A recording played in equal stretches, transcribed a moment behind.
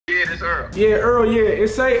this Earl. Yeah, Earl, yeah. It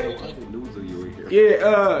say.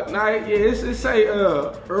 Yeah, it say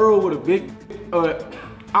Earl with a big. I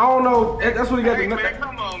don't know. That's what he got. Hey, man,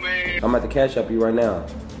 come on, man. I'm at the cash up you right now.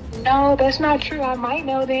 No, that's not true. I might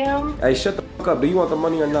know them. Hey, shut the fuck up. Do you want the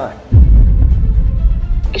money or not?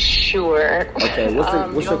 Sure. Okay,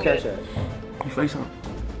 what's your cash app? You face on.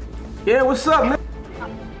 Yeah, what's up, man?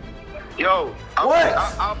 Yo, What?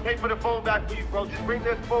 I'll pay for the phone back for you, bro. Just bring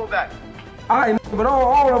this phone back. Alright, but I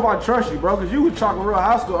don't know if I trust you, bro, because you was talking real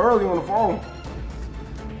hostile early on the phone.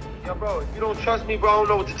 Yo, bro, if you don't trust me, bro, I don't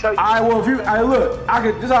know what to tell you. Alright, well, if you, look,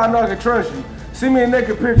 this is how I know I can trust you. Send me a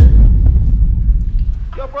naked picture.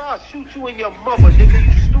 Yo, bro, I'll shoot you in your mother, nigga,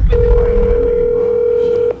 you stupid.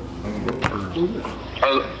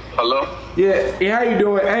 Hello? Yeah, how you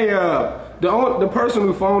doing? Hey, the person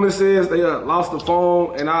who phoned this is, they lost the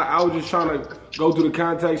phone, and I was just trying to go through the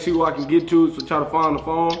contacts, see who I can get to, so try to find the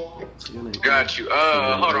phone. Got you.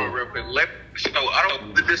 Hold on real quick. So I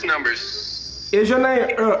don't, this number's... Is your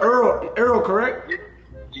name Earl, correct?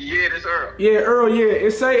 Yeah, this Earl. Yeah, Earl, yeah.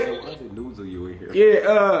 It say...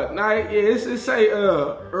 Yeah, it say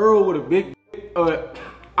Earl with a big...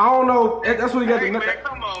 I don't know. That's what he got. Hey, man,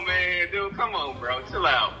 come on, man, dude. Come on, bro. Chill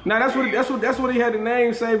out. Now that's what he had the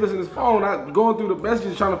name saved as in his phone. Not going through the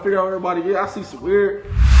messages trying to figure out everybody. Yeah, I see some weird.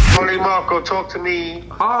 Tony Marco, talk to me.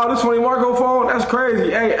 Oh, this Tony Marco phone? That's crazy.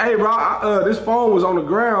 Hey, bro. This phone was on the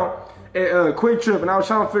ground at Quick Trip, and I was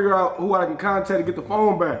trying to figure out who I can contact to get the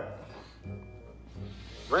phone back.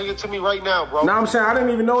 Bring it to me right now, bro. Now I'm saying I didn't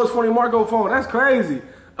even know it's Tony Marco phone. That's crazy.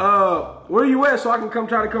 Where you at so I can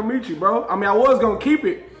try to come meet you, bro? I mean, I was gonna keep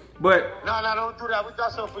it. But no, don't do that. We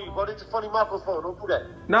got something for you, bro. This is Funny Marco's phone. Don't do that.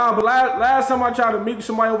 Nah, but last time I tried to meet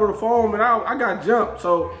somebody over the phone, man, I got jumped.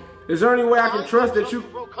 So, is there any way I can trust that you?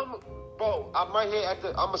 Bro, bro, I'm right here at the.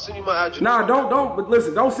 I'm gonna send you my address. Nah, don't. But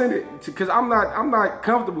listen, don't send it because I'm not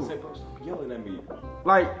comfortable. Yelling at me.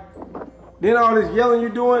 Like, then all this yelling you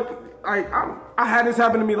doing, like I had this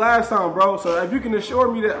happen to me last time, bro. So if you can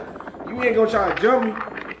assure me that you ain't gonna try to jump me,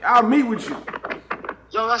 I'll meet with you.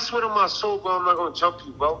 Yo, I swear to my soul, bro, I'm not gonna jump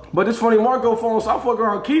you, bro. But this Funny Marco phone, so I'll fuck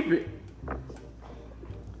around and keep it.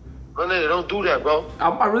 No, nigga, don't do that, bro.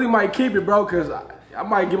 I really might keep it, bro, because I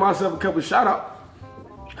might give myself a couple shout outs.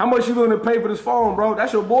 How much you willing to pay for this phone, bro?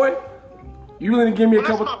 That's your boy? You willing to give me a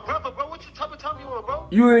couple... That's my brother, bro. What type of time you want, bro?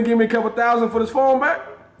 You willing to give me a couple thousand for this phone back?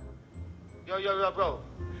 Yo, bro.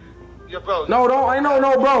 Yo, bro. No,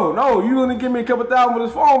 bro. No, you willing to give me a couple thousand for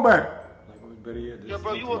this phone back? Yo,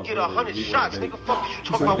 bro, you will get 100 shots. Nigga, fuck you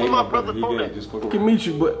talking about. Where my brother phone at? I can meet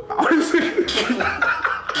you, but...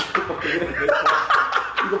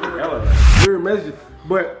 Weird messages.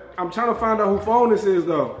 But I'm trying to find out who phone this is,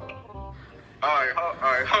 though. Alright,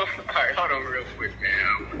 hold on real quick,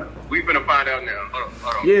 man. We finna find out now.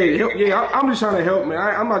 Hold on. Yeah, I'm just trying to help, man.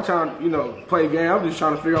 I'm not trying to, play a game. I'm just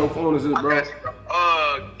trying to figure out who phone this is, bro. I got you, bro.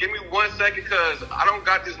 Give me 1 second, cause I don't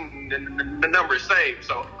got the number saved.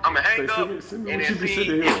 So I'ma hang up and then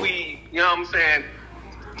see if we, you know what I'm saying,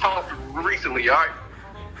 talked recently, alright?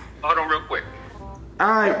 Hold on real quick.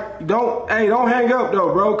 Alright, don't hang up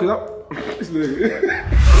though, bro, cause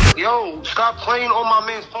Yo, stop playing on my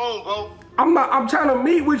man's phone, bro. I'm trying to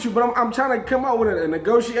meet with you, but I'm trying to come out with a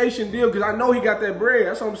negotiation deal because I know he got that bread.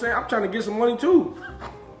 That's what I'm saying. I'm trying to get some money too.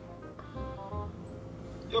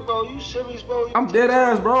 Yo, bro, you serious, bro? I'm dead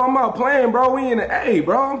ass, bro. I'm not playing, bro. We in the A,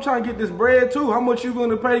 bro. I'm trying to get this bread too. How much you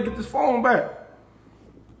gonna pay to get this phone back?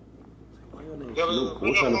 Yo, I'll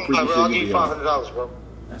give you $500, bro.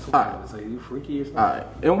 That's alright. So you freaky as well. Alright.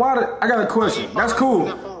 And why? I got a question. That's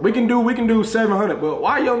cool. We can do 700, but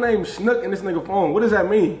why your name Snook in this nigga phone? What does that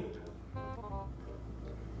mean?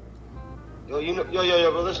 Yo,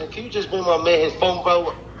 bro, listen, can you just bring my man his phone,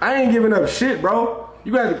 bro? I ain't giving up shit, bro.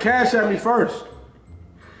 You got to cash at me first.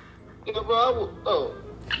 Yo, bro,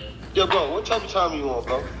 Yo, bro, what type of time you want,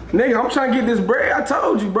 bro? Nigga, I'm trying to get this bread. I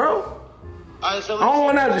told you, bro. I don't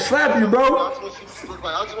want to have to slap you, bro. I just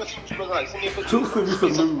want to see what you look like. Send me a picture. Send me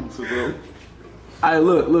some news, bro. Alright,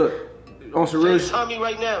 look. On some real shit. Tell me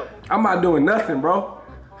right now. I'm not doing nothing, bro.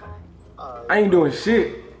 I ain't doing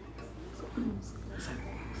shit.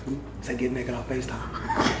 Say get naked on FaceTime.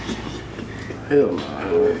 Hell no.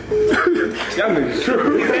 Y'all niggas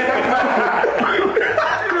true. You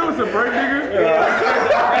know what's a break,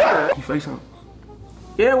 nigga? You FaceTime?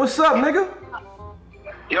 Yeah, what's up, nigga?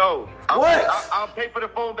 Yo, what? I'll pay for the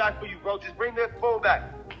phone back for you, bro. Just bring that phone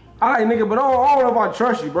back. Alright, nigga, but I don't know if I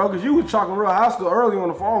trust you, bro, because you was talking real hostile early on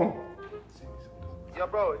the phone. Yo,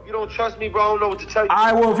 bro, if you don't trust me, bro, I don't know what to tell you.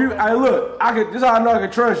 Alright, well, look, this is how I know I can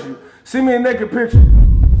trust you. Send me a naked picture.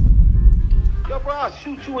 Yo, bro, I'll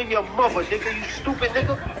shoot you in your mother, nigga, you stupid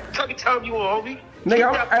nigga. What time you on, homie?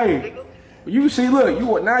 Nigga, hey. You see,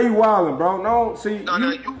 look, now you wildin', bro. No, see. No,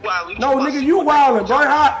 you wildin'. No, nigga, you wildin', bro.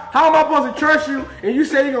 How am I supposed to trust you and you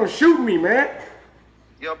say you gonna shoot me, man?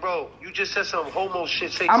 Yo, bro, you just said some homo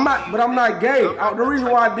shit. I'm not gay. The reason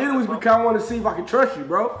why I did it was because I wanted to see if I could trust you,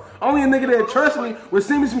 bro. Only a nigga that trust me would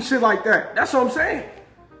send me some shit like that. That's what I'm saying.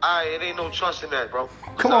 Alright, it ain't no trust in that, bro.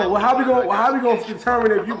 Come on, well, how we gonna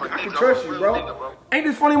determine if I can trust you, bro? Ain't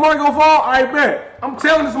this funny mark gonna fall? I bet. I'm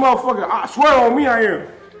telling this motherfucker. I swear on me, I am,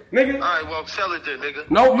 nigga. Alright, well, sell it then, nigga.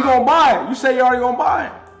 No, you gonna buy it. You say you already gonna buy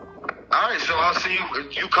it. Alright, so I'll see you.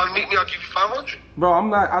 You come meet me, I'll give you 500. Bro, I'm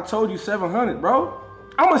not. I told you 700, bro.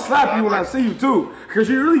 I'm gonna slap you when I see you too, cause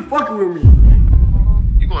you're really fucking with me.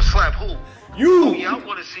 You gonna slap who? You. Oh, yeah, I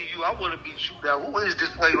wanna see you. I wanna beat you now. Who is this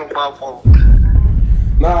playing on my phone?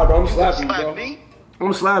 Nah, bro, I'm slapping you, bro. Me?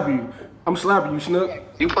 I'm slapping you. I'm slapping you, Snook.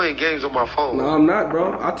 You playing games on my phone. No, I'm not,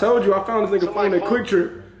 bro. I told you I found this nigga phone at Quick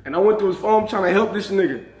Trip, and I went through his phone trying to help this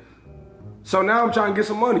nigga. So now I'm trying to get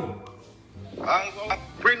some money. Alright, well,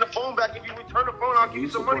 bring the phone back. If you return the phone, I'll give you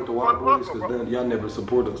some money. The Wild Boys, because then y'all never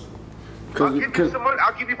support us. I'll give you some money.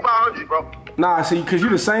 I'll give you 500, bro. Nah, see, cause you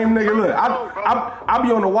the same nigga. Look, I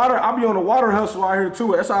be on the water. I be on the water hustle out here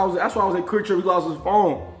too. That's why I was at Quick Trip. He lost his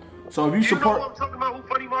phone. So if you support, know what I'm talking about? Who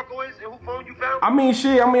Funny Marco is and who phone you found? I mean,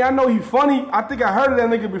 shit. I mean, I know he funny. I think I heard of that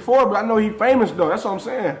nigga before, but I know he famous though. That's what I'm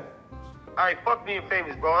saying. Alright, fuck being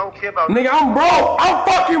famous, bro. I don't care about. Nigga, I'm broke. I'm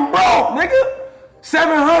fucking broke, nigga.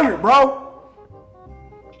 700, bro.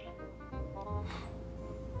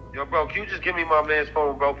 Yo, bro, can you just give me my man's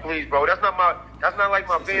phone, bro? Please, bro. That's not like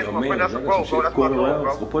my man's my friend. That's a bro, bro. That's my phone,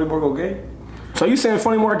 bro. So Funny Marco gay? So you saying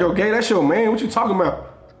Funny Marco gay? That's your man. What you talking about?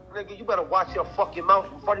 Nigga, you better watch your fucking mouth.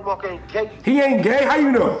 Funny Marco ain't gay. He ain't gay? How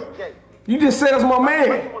you know? You just said that's my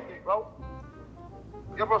man.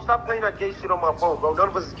 Yo, bro, stop playing that gay shit on my phone, bro. None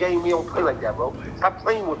of us is gay and we don't play like that, bro. Stop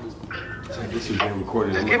playing with me. This is being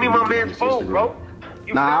recorded. Just give me my man's phone, bro.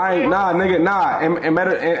 Nigga, and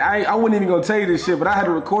I wasn't even gonna tell you this shit, but I had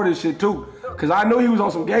to record this shit too. Cause I knew he was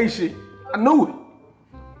on some gay shit. I knew it.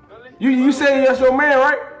 You said that's your man,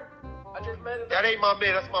 right? That ain't my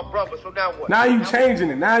man, that's my brother, so now what? Now you changing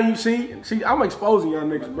it. Now you see, I'm exposing y'all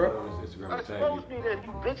niggas, bro. Expose me then,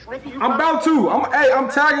 you bitch, nigga. I'm about to.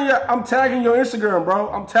 I'm tagging your Instagram, bro.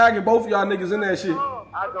 I'm tagging both of y'all niggas in that shit.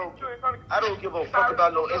 I don't give a fuck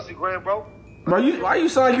about no Instagram, bro. Bro, why you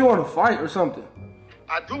sound like you want to fight or something?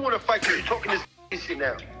 I do want to fight because you're talking this shit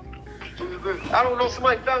now. I don't know,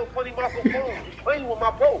 somebody found Funny Marco phone. He's playing with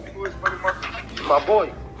my bro. Who is Funny Marco? My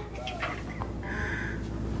boy.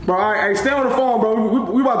 Bro, all right, hey, stay on the phone,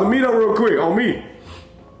 bro. We about to meet up real quick on me.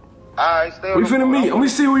 Alright, stay on we finna meet. Let me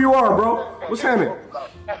see who you are, bro. What's happening?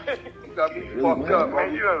 You got me fucked up, man.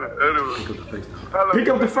 Pick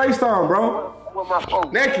up the FaceTime, bro. With my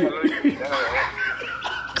phone. Naked.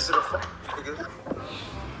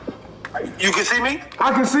 You can see me?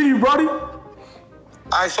 I can see you, brody.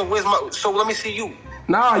 Alright, so let me see you.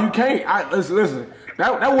 Nah, you can't. Listen.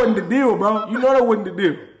 That wasn't the deal, bro. You know that wasn't the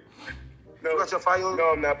deal. No, you got your fire on?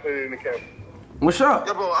 No, I'm not putting it in the camera. What's up?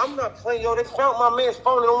 Yo, bro, I'm not playing. Yo, they found my man's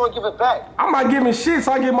phone and don't want to give it back. I'm not giving shit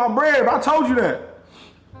so I get my bread, but I told you that.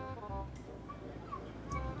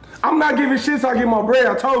 I'm not giving shit so I get my bread,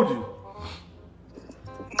 I told you.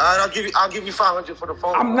 Alright, I'll give you 500 for the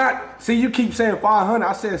phone. I'm not. See, you keep saying 500.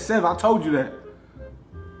 I said 7. I told you that.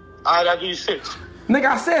 Alright, I'll give you 6. Nigga,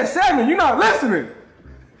 I said 7. You're not listening.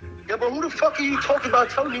 Yeah, but who the fuck are you talking about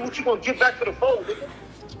telling me what you gonna get back for the phone, nigga?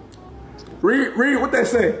 Read what that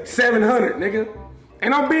say. 700, nigga.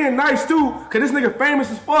 And I'm being nice too, cause this nigga famous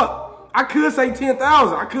as fuck. I could say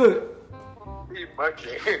 10,000. I could. He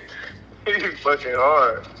fucking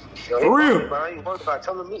hard. Yo, for real. I ain't worried about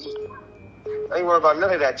telling me. I ain't worried about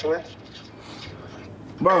none of that, twin.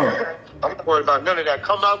 Bro. I'm not worried about none of that.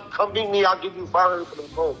 Come meet me. I'll give you 500 for the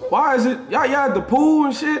phone, bro. Why is it? Y'all at the pool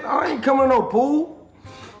and shit? I ain't coming to no pool.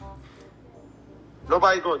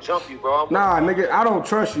 Nobody gonna jump you, bro. Nah, nigga, I don't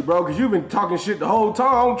trust you, bro, cause you've been talking shit the whole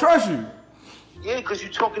time. I don't trust you. Yeah, cause you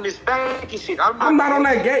talking this spanky shit. I'm not on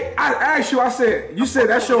that gate. I asked you, you said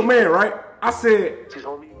that's your man, right? I said,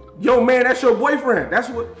 yo, man, that's your boyfriend. That's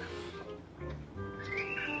what.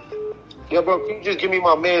 Yeah, bro, can you just give me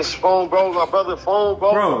my man's phone, bro? My brother's phone,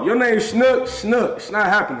 bro? Bro, your name's Snook. It's not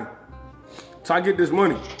happening. So I get this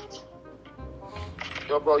money.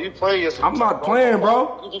 Yo, bro, you playing yourself. I'm not playing,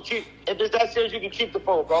 bro. You can keep, if it's that serious, you can keep the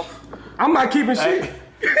phone, bro. I'm not keeping shit.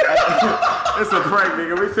 It's a prank,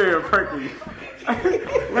 nigga. We say a prank you.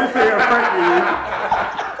 We say a prank you.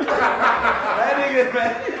 That nigga,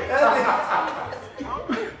 man.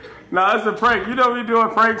 Nah, it's a prank. You know we doing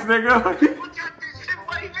pranks, nigga. What got this shit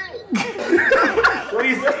right here? What do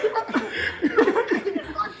you say?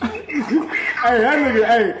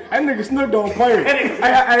 that nigga Snook don't play. Hey,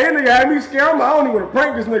 that nigga had me scared. I don't even want to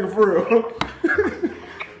prank this nigga for real.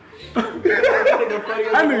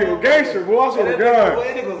 That nigga gangster, boy. I swear to God.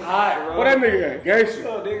 That nigga was hot, bro. Boy, that nigga gangster.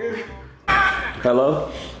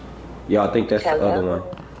 Hello? Y'all think that's the other one.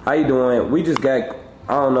 How you doing? We just got,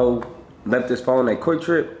 I don't know, left this phone at Quick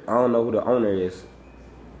Trip. I don't know who the owner is.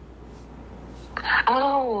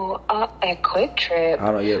 Oh, at Quick Trip.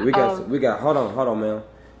 Hold on, yeah, we got, hold on, man.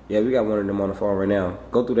 Yeah, we got one of them on the phone right now.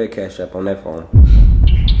 Go through that Cash App on that phone.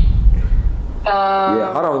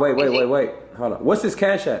 Yeah, hold on, wait. Hold on. What's his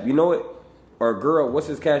Cash App? You know it? Or girl, what's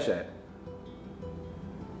his Cash App?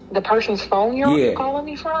 The person's phone you're calling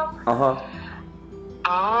me from? Uh-huh.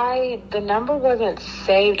 The number wasn't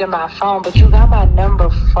saved in my phone, but you got my number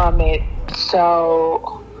from it,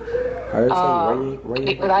 so...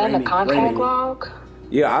 was I in the contact log?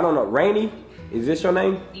 Yeah, I don't know. Rainy? Is this your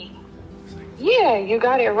name? Yeah, you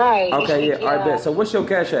got it right. Okay, yeah, all right, bet. So what's your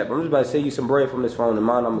Cash App? I'm just about to send you some bread from this phone, and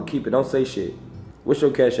mine, I'm going to keep it. Don't say shit. What's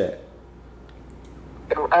your Cash App?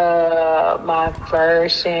 My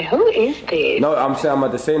version. Who is this? No, I'm saying I'm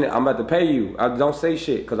about to send it. I'm about to pay you. I don't say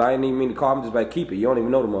shit, because I ain't even mean to call. I'm just about to keep it. You don't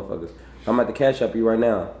even know the motherfuckers. I'm about to Cash App you right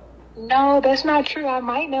now. No, that's not true. I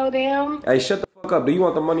might know them. Hey, shut the fuck up. Do you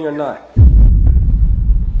want the money or not?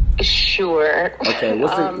 Sure. Okay,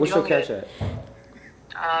 what's your Cash App?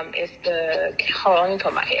 It's the... Hold on, let me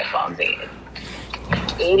put my headphones in.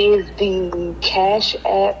 It is the Cash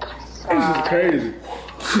App. This is crazy.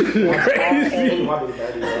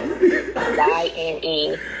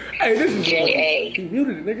 YNE. Hey, this is JA. You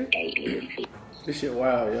muted it, nigga. This shit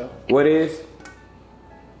wild, yo. What is?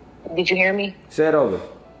 Did you hear me? Say it over.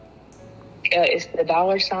 It's the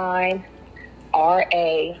 $RAYNE.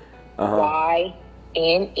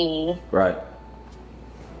 Right.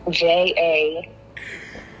 JANAE.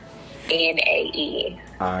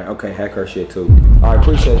 Alright, okay, hack her shit too. Alright,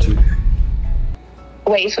 appreciate you.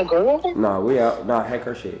 Wait, it's a girl? Nah, we out. Nah, hack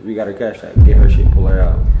her shit. We got her Cash App. Get her shit, pull her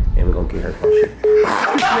out, and we're gonna get her phone shit.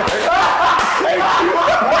 Fuck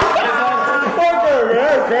her, man.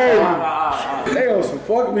 That's crazy. They on some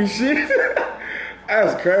fuck me shit.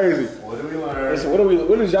 That's crazy. What did we learn? So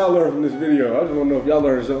what did y'all learn from this video? I just want to know if y'all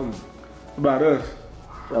learned something about us.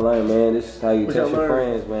 I learned, man. This is how you test your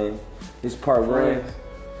friends, man. This is part 1.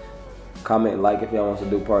 Comment and like if y'all want to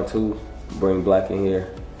do part 2. Bring Black in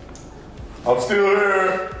here. I'm still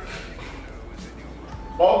here.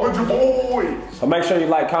 I'm with your boy. So make sure you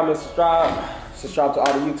like, comment, subscribe. Subscribe to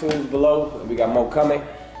all the YouTubes below. We got more coming.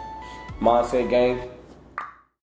 Mindset Gang.